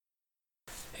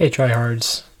Hey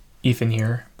tryhards, Ethan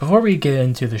here. Before we get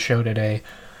into the show today,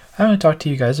 I want to talk to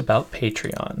you guys about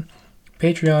Patreon.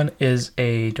 Patreon is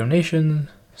a donation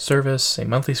service, a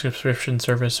monthly subscription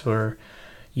service where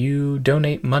you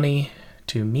donate money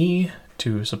to me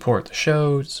to support the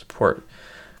show, to support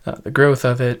the growth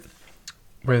of it,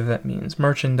 whether that means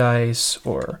merchandise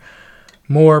or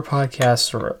more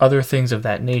podcasts or other things of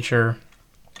that nature.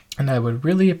 And I would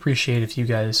really appreciate if you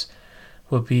guys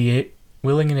would be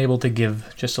willing and able to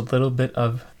give just a little bit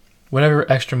of whatever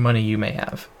extra money you may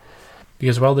have.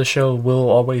 Because while the show will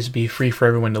always be free for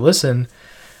everyone to listen,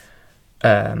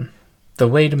 the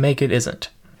way to make it isn't.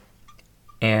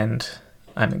 And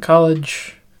I'm in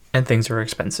college, and things are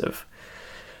expensive.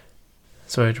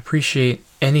 So I'd appreciate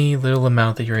any little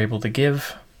amount that you're able to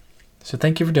give. So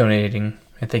thank you for donating,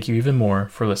 and thank you even more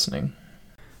for listening.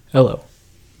 Hello,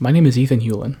 my name is Ethan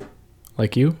Hewlin.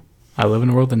 Like you, I live in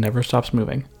a world that never stops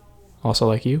moving. Also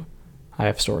like you, I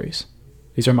have stories.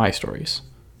 These are my stories.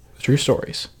 The true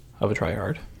stories of a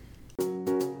tryhard.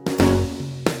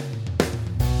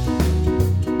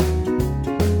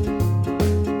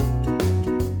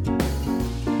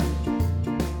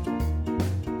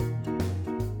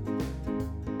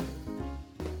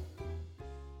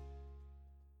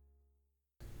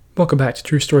 Welcome back to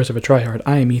True Stories of a Tryhard.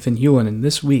 I am Ethan Hewlin, and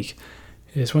this week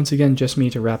it is once again just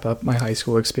me to wrap up my high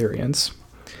school experience.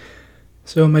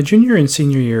 So my junior and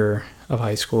senior year of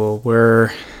high school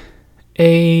were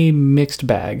a mixed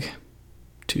bag,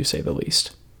 to say the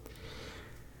least.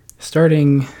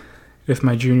 Starting with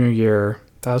my junior year,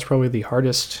 that was probably the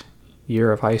hardest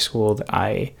year of high school that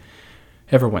I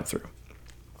ever went through.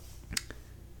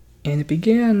 And it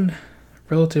began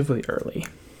relatively early.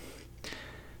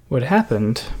 What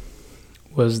happened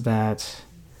was that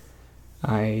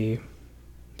I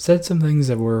said some things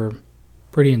that were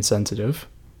pretty insensitive.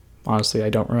 Honestly, I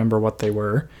don't remember what they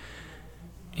were.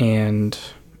 And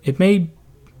it made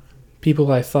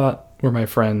people I thought were my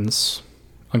friends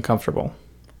uncomfortable.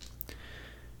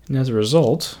 And as a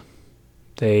result,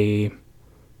 they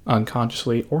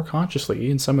unconsciously or consciously,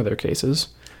 in some of their cases,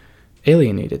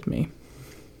 alienated me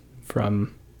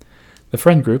from the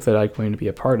friend group that I'm going to be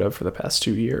a part of for the past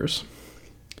 2 years.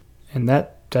 And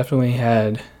that definitely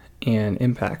had an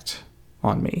impact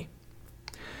on me.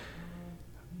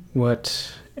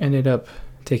 What ended up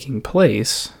taking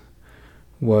place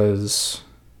was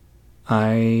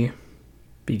I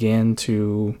began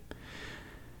to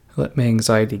let my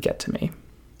anxiety get to me,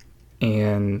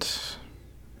 and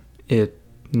it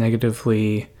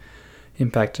negatively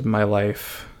impacted my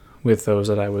life with those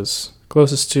that I was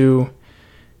closest to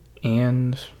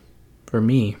and for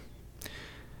me.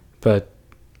 But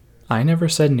I never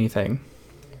said anything,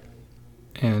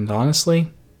 and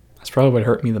honestly, that's probably what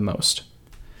hurt me the most.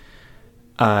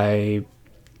 I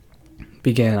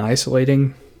began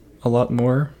isolating a lot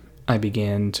more. I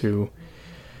began to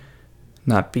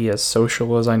not be as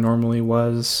social as I normally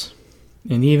was.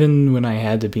 And even when I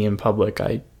had to be in public,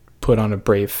 I put on a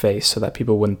brave face so that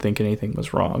people wouldn't think anything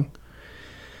was wrong.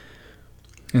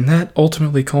 And that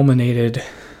ultimately culminated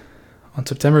on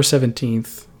September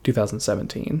 17th,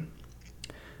 2017,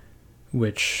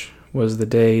 which was the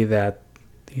day that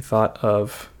the thought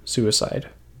of suicide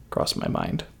crossed my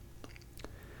mind.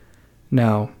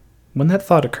 Now, when that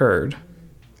thought occurred,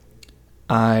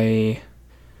 I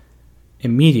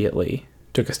immediately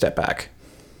took a step back.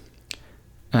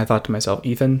 And I thought to myself,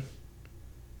 Ethan,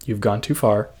 you've gone too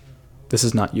far. This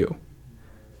is not you.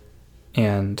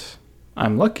 And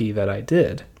I'm lucky that I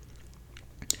did.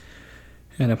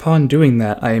 And upon doing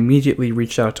that, I immediately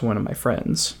reached out to one of my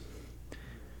friends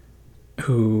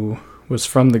who was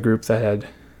from the group that had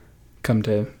come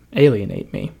to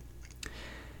alienate me.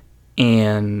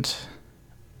 And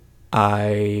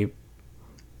I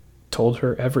told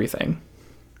her everything.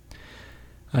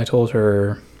 I told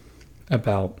her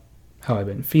about how I've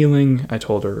been feeling. I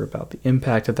told her about the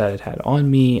impact that it had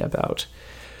on me, about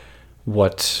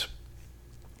what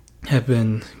had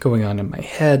been going on in my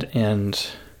head, and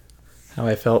how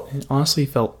I felt. It honestly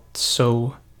felt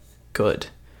so good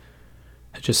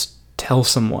to just tell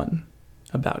someone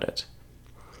about it.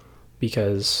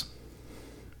 Because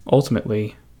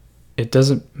ultimately, it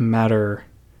doesn't matter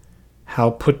how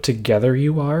put together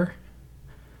you are.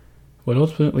 What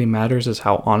ultimately matters is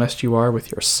how honest you are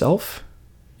with yourself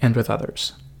and with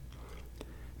others.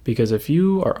 Because if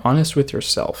you are honest with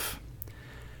yourself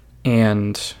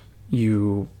and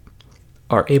you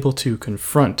are able to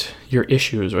confront your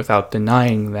issues without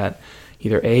denying that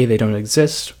either A, they don't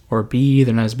exist, or B,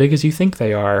 they're not as big as you think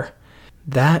they are,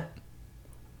 that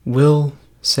will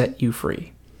set you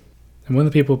free. And one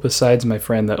of the people besides my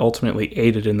friend that ultimately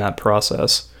aided in that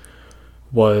process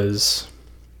was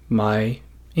my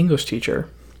English teacher.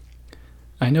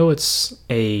 I know it's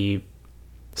a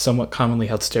somewhat commonly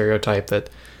held stereotype that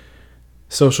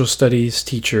social studies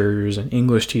teachers and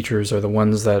English teachers are the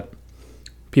ones that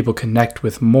people connect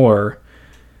with more,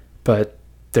 but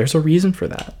there's a reason for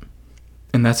that.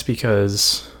 And that's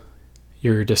because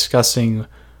you're discussing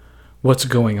what's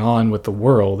going on with the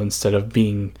world instead of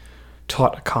being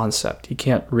taught a concept. You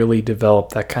can't really develop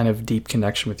that kind of deep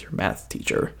connection with your math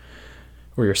teacher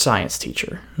or your science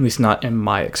teacher, at least not in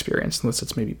my experience, unless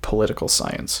it's maybe political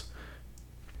science.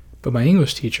 But my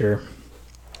English teacher,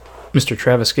 Mr.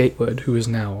 Travis Gatewood, who is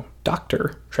now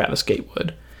Dr. Travis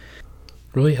Gatewood,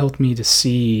 really helped me to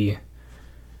see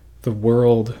the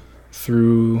world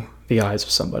through the eyes of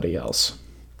somebody else.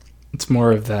 It's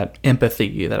more of that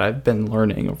empathy that I've been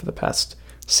learning over the past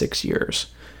 6 years.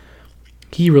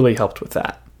 He really helped with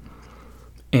that.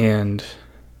 And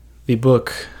the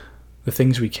book, The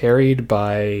Things We Carried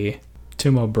by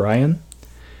Tim O'Brien,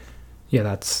 yeah,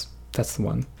 that's the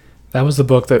one. That was the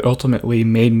book that ultimately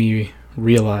made me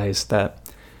realize that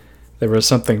there was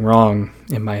something wrong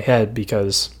in my head,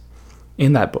 because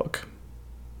in that book,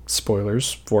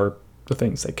 spoilers for The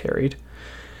Things They Carried,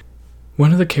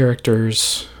 one of the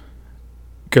characters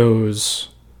goes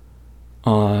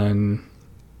on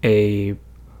a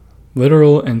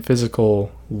literal and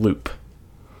physical loop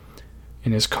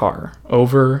in his car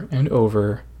over and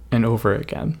over and over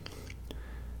again.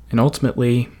 And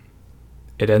ultimately,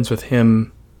 it ends with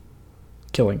him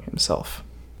killing himself,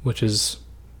 which is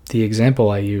the example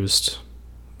I used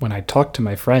when I talked to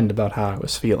my friend about how I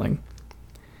was feeling.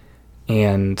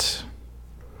 And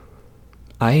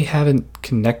I haven't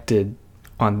connected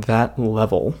on that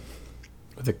level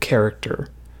with a character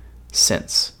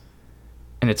since.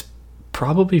 And it's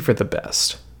probably for the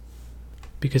best.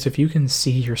 Because if you can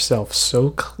see yourself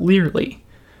so clearly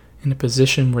in a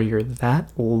position where you're that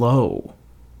low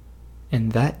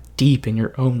and that deep in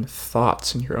your own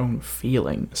thoughts and your own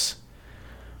feelings,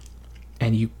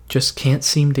 and you just can't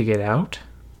seem to get out,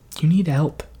 you need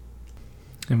help.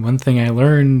 And one thing I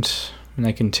learned, and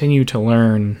I continue to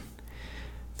learn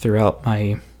throughout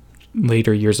my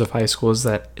later years of high school, is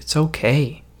that it's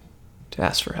okay to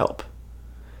ask for help.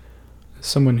 As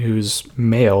someone who's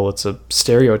male, it's a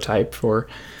stereotype for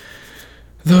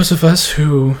those of us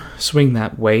who swing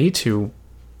that way to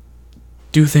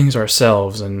do things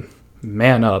ourselves and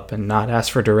man up and not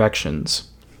ask for directions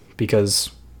because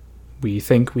we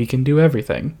think we can do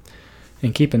everything.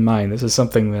 And keep in mind, this is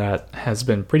something that has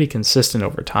been pretty consistent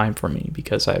over time for me,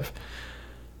 because I've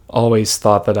always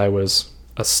thought that I was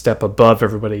a step above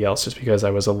everybody else just because I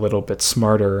was a little bit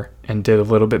smarter and did a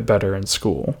little bit better in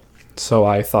school. So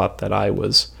I thought that I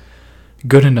was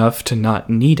good enough to not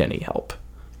need any help.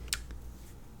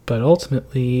 But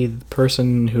ultimately, the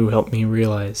person who helped me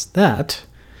realize that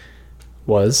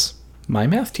was my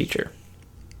math teacher,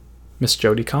 Miss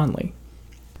Jody Conley.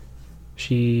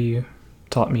 She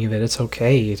taught me that it's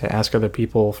okay to ask other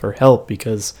people for help,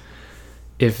 because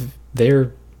if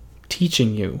they're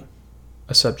teaching you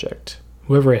a subject,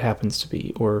 whoever it happens to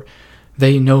be, or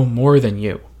they know more than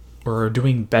you, or are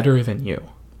doing better than you,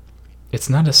 it's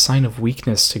not a sign of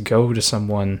weakness to go to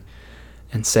someone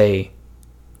and say,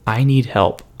 I need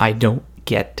help, I don't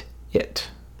get it.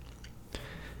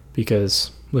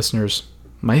 Because, listeners,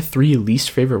 my 3 least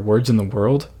favorite words in the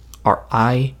world are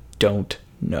I don't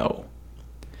know.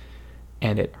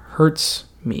 And it hurts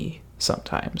me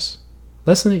sometimes.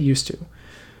 Less than it used to.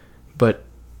 But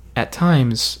at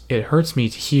times, it hurts me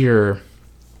to hear,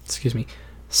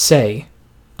 say,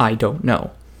 I don't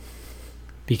know.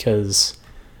 Because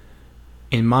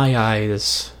in my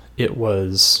eyes, it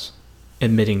was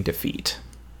admitting defeat.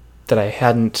 That I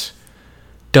hadn't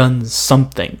done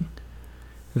something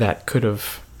that could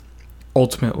have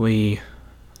ultimately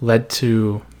led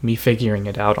to me figuring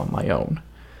it out on my own.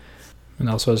 And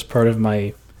also, as part of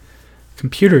my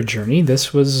computer journey,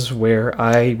 this was where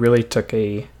I really took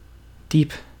a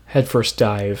deep headfirst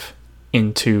dive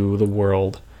into the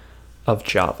world of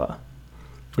Java,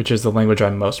 which is the language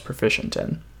I'm most proficient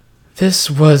in. This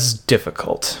was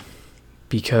difficult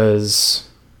because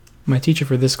my teacher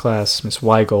for this class, Miss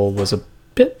Weigel, was a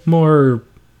bit more,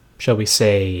 shall we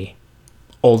say,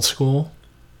 old school.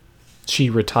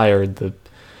 She retired the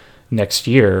next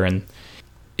year, and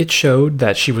it showed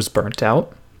that she was burnt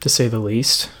out, to say the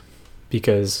least,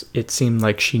 because it seemed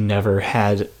like she never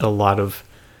had a lot of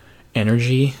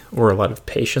energy or a lot of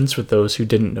patience with those who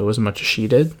didn't know as much as she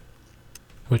did,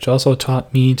 which also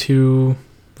taught me to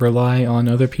rely on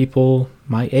other people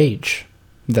my age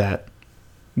that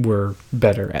were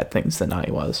better at things than I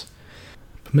was.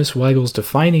 But Miss Weigel's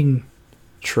defining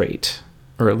trait,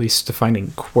 or at least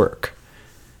defining quirk,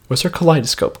 was her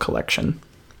kaleidoscope collection.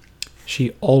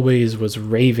 She always was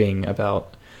raving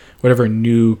about whatever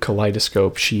new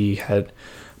kaleidoscope she had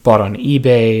bought on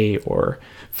eBay or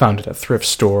found at a thrift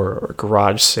store or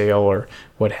garage sale or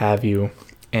what have you.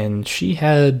 And she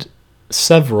had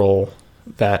several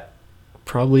that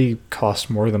probably cost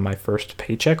more than my first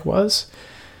paycheck was,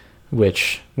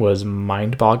 which was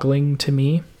mind-boggling to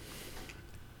me.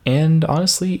 And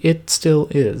honestly, it still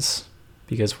is,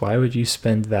 because why would you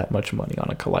spend that much money on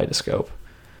a kaleidoscope?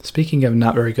 Speaking of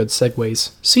not very good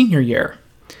segues, senior year.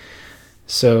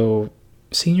 So,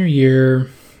 senior year,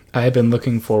 I had been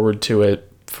looking forward to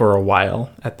it for a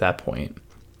while at that point.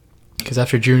 Because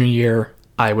after junior year,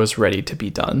 I was ready to be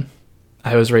done.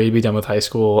 I was ready to be done with high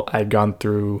school. I'd gone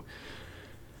through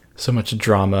so much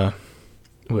drama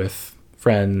with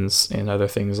friends and other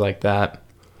things like that.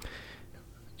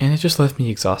 And it just left me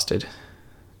exhausted.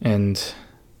 And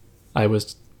I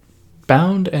was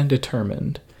bound and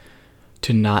determined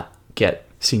to not get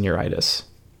senioritis,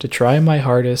 to try my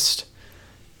hardest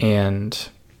and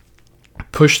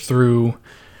push through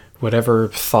whatever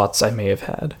thoughts I may have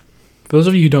had. For those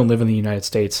of you who don't live in the United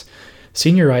States,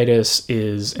 senioritis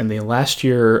is in the last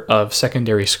year of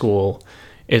secondary school.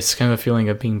 It's kind of a feeling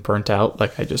of being burnt out,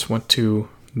 like I just want to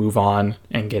move on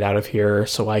and get out of here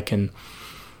so I can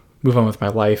move on with my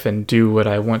life and do what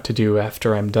I want to do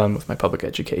after I'm done with my public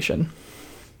education.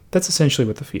 That's essentially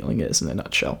what the feeling is in a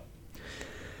nutshell.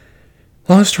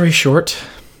 Long story short,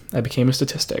 I became a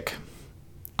statistic.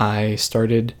 I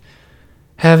started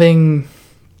having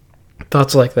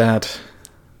thoughts like that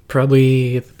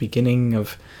probably at the beginning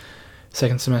of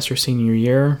second semester senior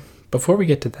year. Before we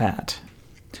get to that,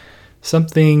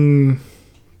 something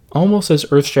almost as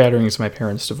earth-shattering as my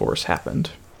parents' divorce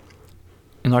happened.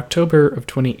 In October of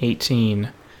 2018,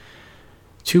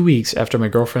 2 weeks after my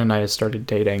girlfriend and I had started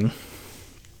dating,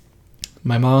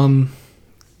 my mom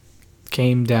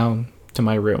came down to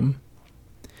my room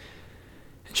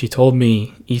and she told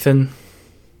me, "Ethan,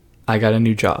 I got a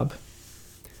new job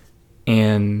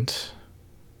and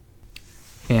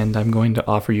I'm going to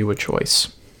offer you a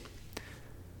choice.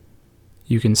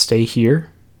 You can stay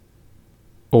here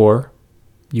or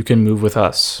you can move with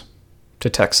us to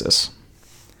Texas."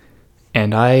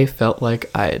 And I felt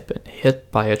like I had been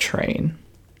hit by a train,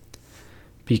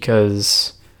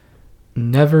 because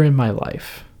never in my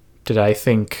life did I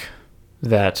think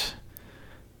that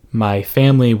my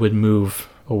family would move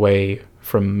away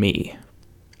from me.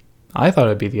 I thought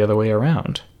it'd be the other way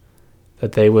around,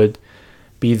 that they would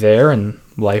be there and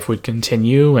life would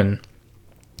continue and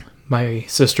my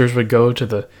sisters would go to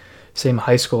the same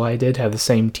high school I did, have the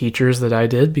same teachers that I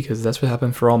did, because that's what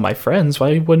happened for all my friends.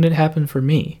 Why wouldn't it happen for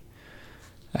me?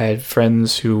 I had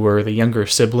friends who were the younger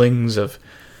siblings of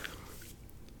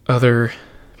other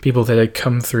people that had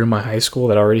come through my high school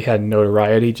that already had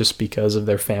notoriety just because of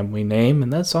their family name,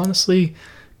 and that's honestly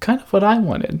kind of what I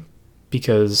wanted,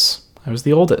 because I was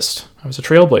the oldest. I was a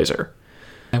trailblazer.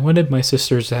 I wanted my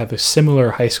sisters to have a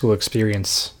similar high school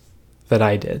experience that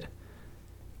I did,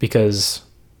 because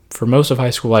for most of high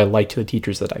school I liked the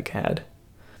teachers that I had.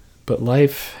 But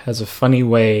life has a funny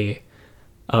way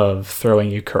of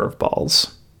throwing you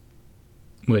curveballs,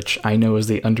 which I know is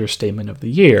the understatement of the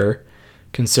year,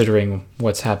 considering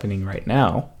what's happening right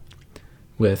now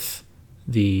with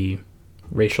the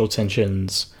racial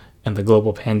tensions and the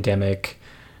global pandemic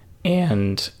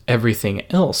and everything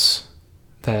else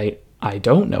that I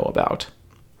don't know about.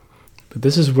 But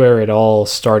this is where it all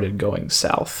started going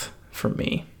south for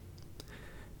me,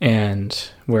 and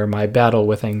where my battle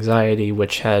with anxiety,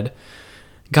 which had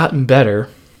gotten better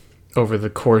over the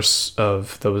course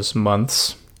of those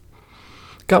months,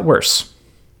 got worse.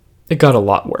 It got a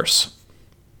lot worse.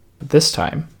 But this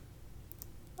time,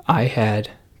 I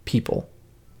had people.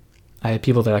 I had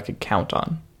people that I could count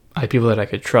on. I had people that I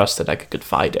could trust, that I could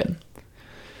confide in.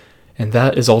 And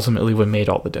that is ultimately what made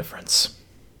all the difference.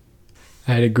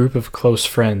 I had a group of close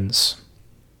friends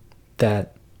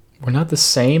that were not the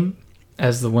same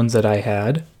as the ones that I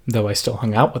had, though I still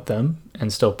hung out with them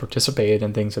and still participated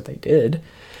in things that they did.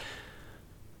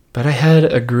 But I had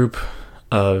a group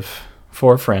of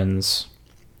 4 friends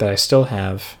that I still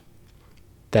have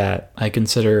that I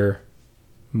consider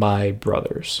my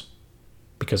brothers,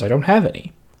 because I don't have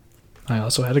any. I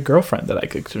also had a girlfriend that I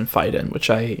could confide in, which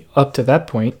I, up to that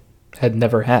point, had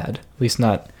never had, at least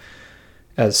not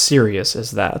as serious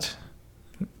as that,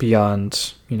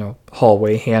 beyond,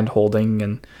 hallway hand-holding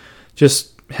and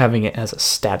just having it as a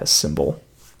status symbol.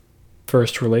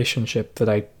 First relationship that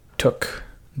I took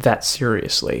that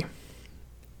seriously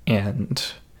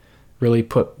and really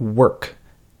put work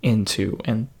into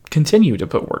and continue to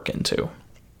put work into,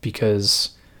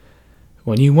 because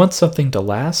when you want something to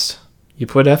last, you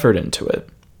put effort into it.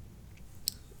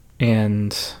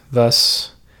 And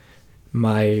thus,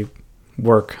 my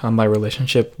work on my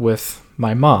relationship with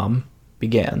my mom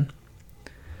began.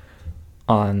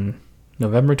 On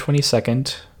November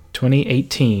 22nd,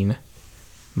 2018,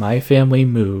 my family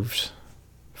moved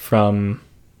from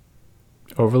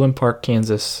Overland Park,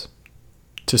 Kansas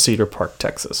to Cedar Park,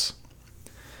 Texas.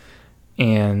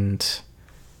 And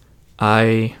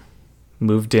I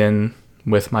moved in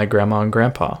with my grandma and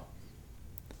grandpa,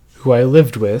 who I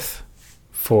lived with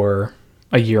for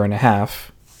a year and a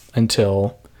half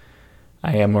until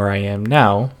I am where I am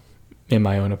now in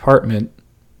my own apartment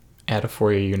at a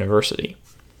four-year university.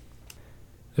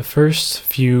 The first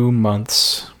few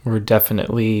months were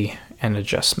definitely an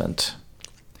adjustment.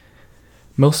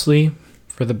 Mostly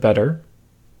for the better,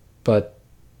 but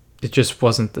it just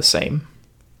wasn't the same.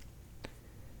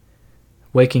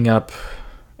 Waking up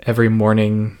every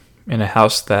morning in a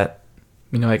house that,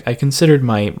 I considered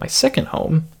my second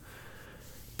home,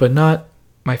 but not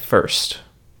my first.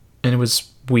 And it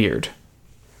was weird.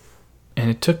 And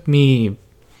it took me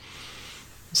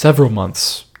several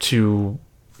months to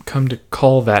come to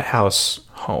call that house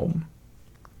home.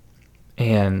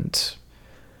 And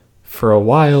for a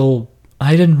while,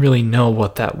 I didn't really know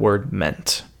what that word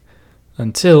meant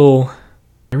until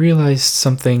I realized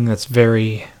something that's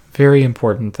very, very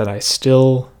important that I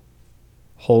still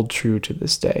hold true to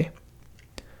this day.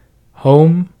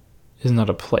 Home is not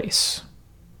a place.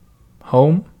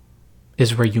 Home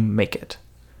is where you make it,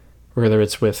 whether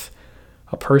it's with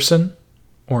a person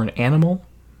or an animal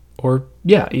or,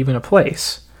 even a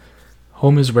place.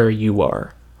 Home is where you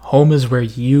are. Home is where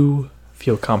you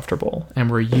feel comfortable and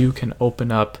where you can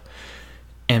open up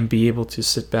and be able to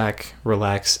sit back,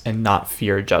 relax, and not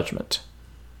fear judgment.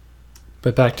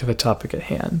 But back to the topic at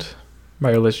hand,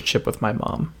 my relationship with my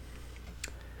mom.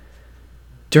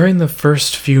 During the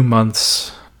first few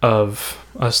months of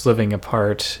us living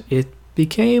apart, it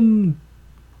became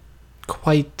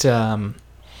quite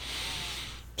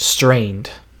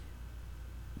strained,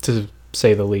 to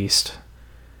say the least,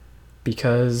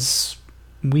 because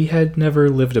we had never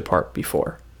lived apart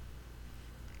before.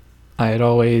 I had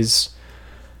always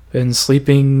been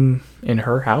sleeping in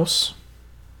her house,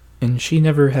 and she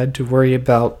never had to worry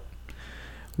about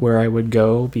where I would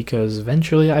go because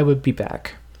eventually I would be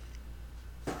back.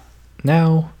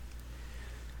 Now,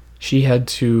 she had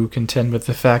to contend with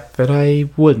the fact that I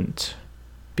wouldn't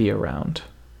be around,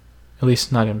 at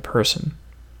least not in person,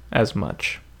 as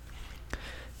much.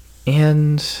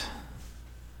 And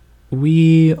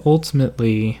we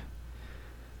ultimately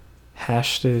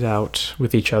hashed it out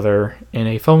with each other in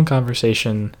a phone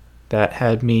conversation that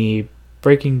had me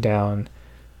breaking down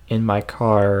in my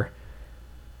car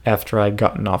after I'd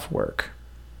gotten off work,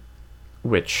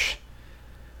 which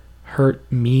hurt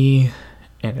me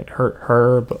and it hurt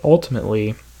her, but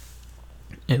ultimately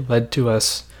it led to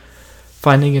us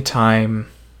finding a time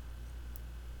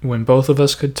when both of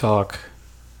us could talk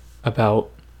about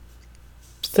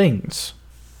things,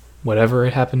 whatever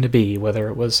it happened to be, whether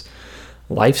it was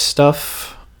life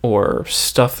stuff or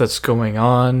stuff that's going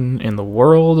on in the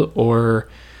world, or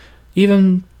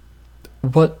even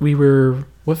what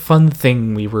fun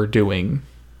thing we were doing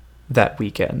that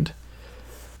weekend.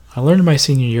 I learned in my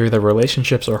senior year that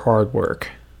relationships are hard work,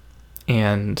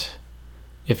 and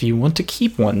if you want to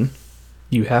keep one,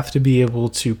 you have to be able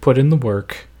to put in the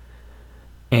work,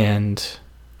 and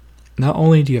not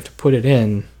only do you have to put it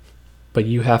in, but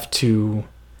you have to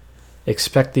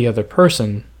expect the other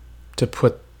person to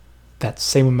put that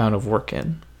same amount of work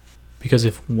in. Because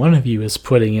if one of you is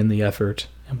putting in the effort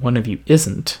and one of you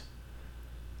isn't,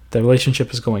 the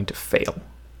relationship is going to fail.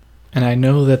 And I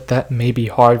know that may be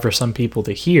hard for some people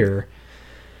to hear,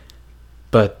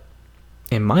 but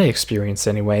in my experience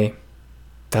anyway,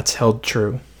 that's held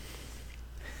true.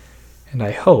 And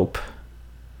I hope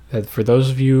that for those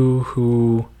of you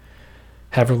who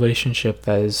have a relationship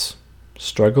that is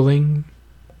struggling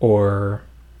or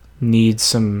needs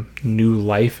some new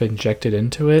life injected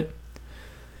into it,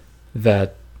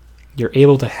 that you're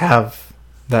able to have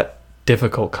that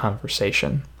difficult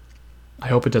conversation. I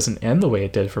hope it doesn't end the way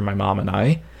it did for my mom and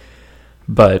I,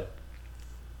 but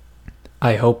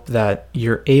I hope that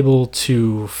you're able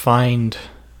to find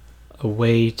a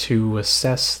way to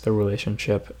assess the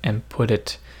relationship and put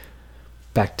it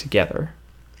back together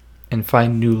and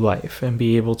find new life and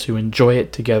be able to enjoy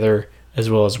it together as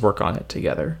well as work on it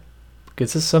together.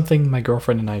 Because this is something my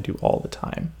girlfriend and I do all the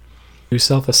time. Do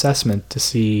self-assessment to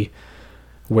see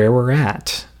where we're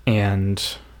at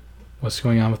and what's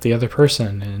going on with the other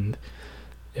person, and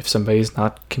if somebody's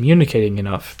not communicating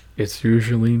enough, it's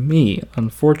usually me,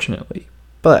 unfortunately.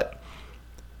 But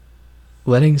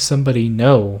letting somebody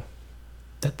know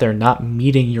that they're not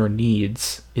meeting your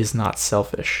needs is not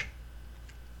selfish,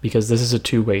 because this is a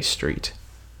two-way street.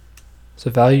 So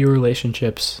value your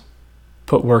relationships,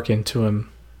 put work into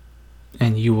them,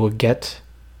 and you will get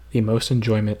the most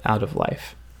enjoyment out of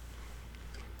life.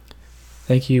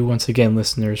 Thank you once again,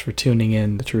 listeners, for tuning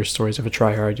in to True Stories of a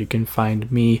Tryhard. You can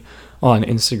find me on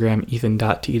Instagram,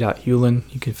 ethan.t.hewlin.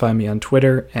 You can find me on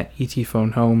Twitter at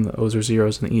etphonehome. The O's are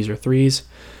zeros and the E's are threes.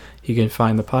 You can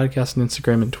find the podcast on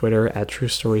Instagram and Twitter at True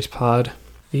Stories Pod.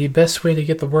 The best way to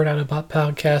get the word out about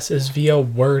podcasts is via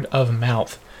word of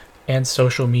mouth and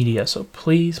social media. So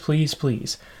please, please,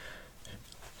 please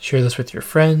share this with your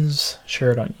friends.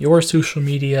 Share it on your social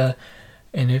media.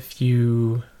 And if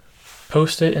you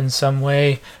post it in some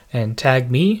way and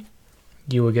tag me,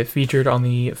 you will get featured on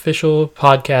the official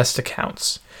podcast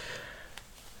accounts.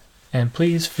 And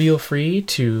please feel free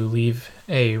to leave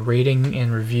a rating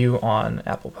and review on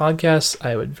Apple Podcasts.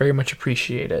 I would very much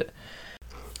appreciate it.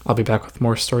 I'll be back with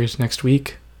more stories next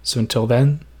week. So until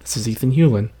then, this is Ethan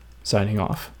Hewlin, signing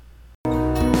off.